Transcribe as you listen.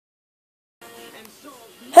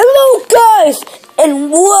guys,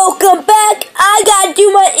 and welcome back. I gotta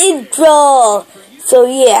do my intro. So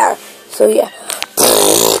yeah.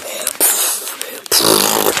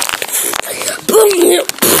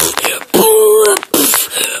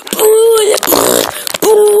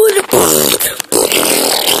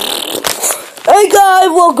 Hey guys,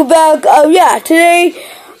 welcome back. Today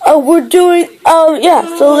we're doing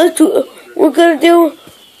we're gonna do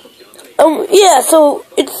so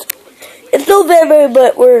it's November,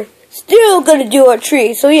 but we're still gonna do our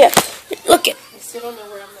tree. So yeah, look it. I still don't know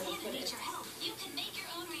where I'm gonna put it.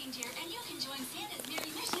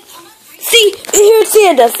 See, here's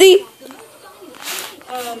Santa. See.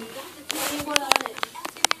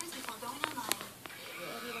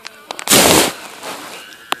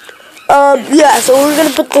 So we're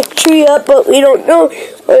gonna put the tree up, but we don't know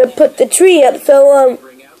where to put the tree up. So oh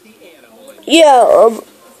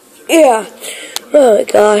my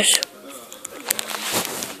gosh,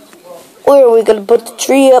 where are we gonna put the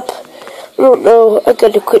tree up? I don't know. I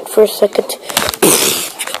gotta quit for a second.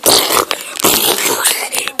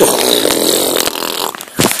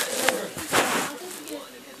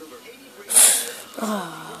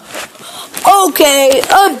 Okay,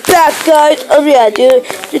 I'm back, guys.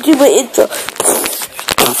 To do my intro.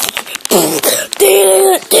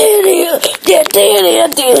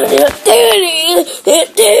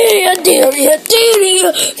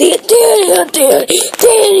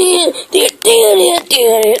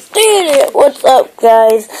 What's up,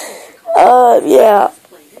 guys?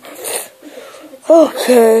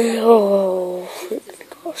 Okay. Oh,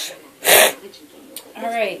 gosh. All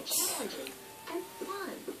right.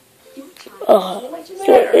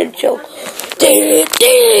 Intro.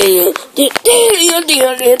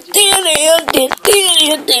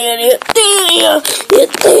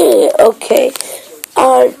 Okay,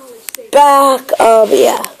 I'm back.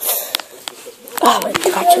 Oh my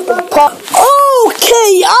gosh, I'm gonna pop.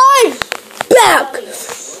 Okay, I'm back.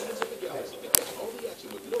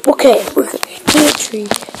 Okay, we're gonna do a tree.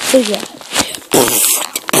 So yeah.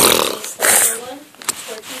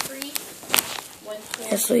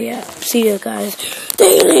 So yeah, see you guys.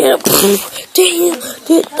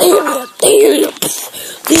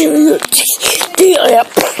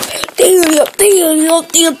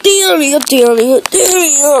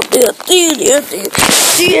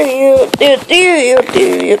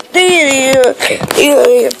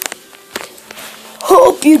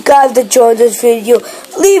 Hope you guys enjoyed this video.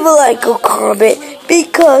 Leave a like or comment,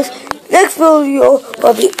 because next video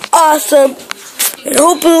will be awesome. And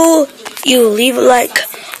hopefully you leave a like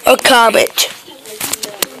or comment.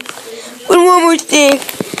 And one more thing,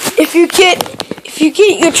 if you get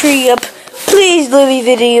your tree up, please leave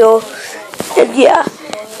a video. And yeah,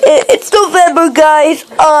 it's November, guys.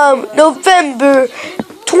 November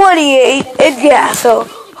 28th. And yeah, so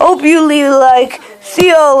hope you leave a like. See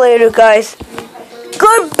y'all later, guys.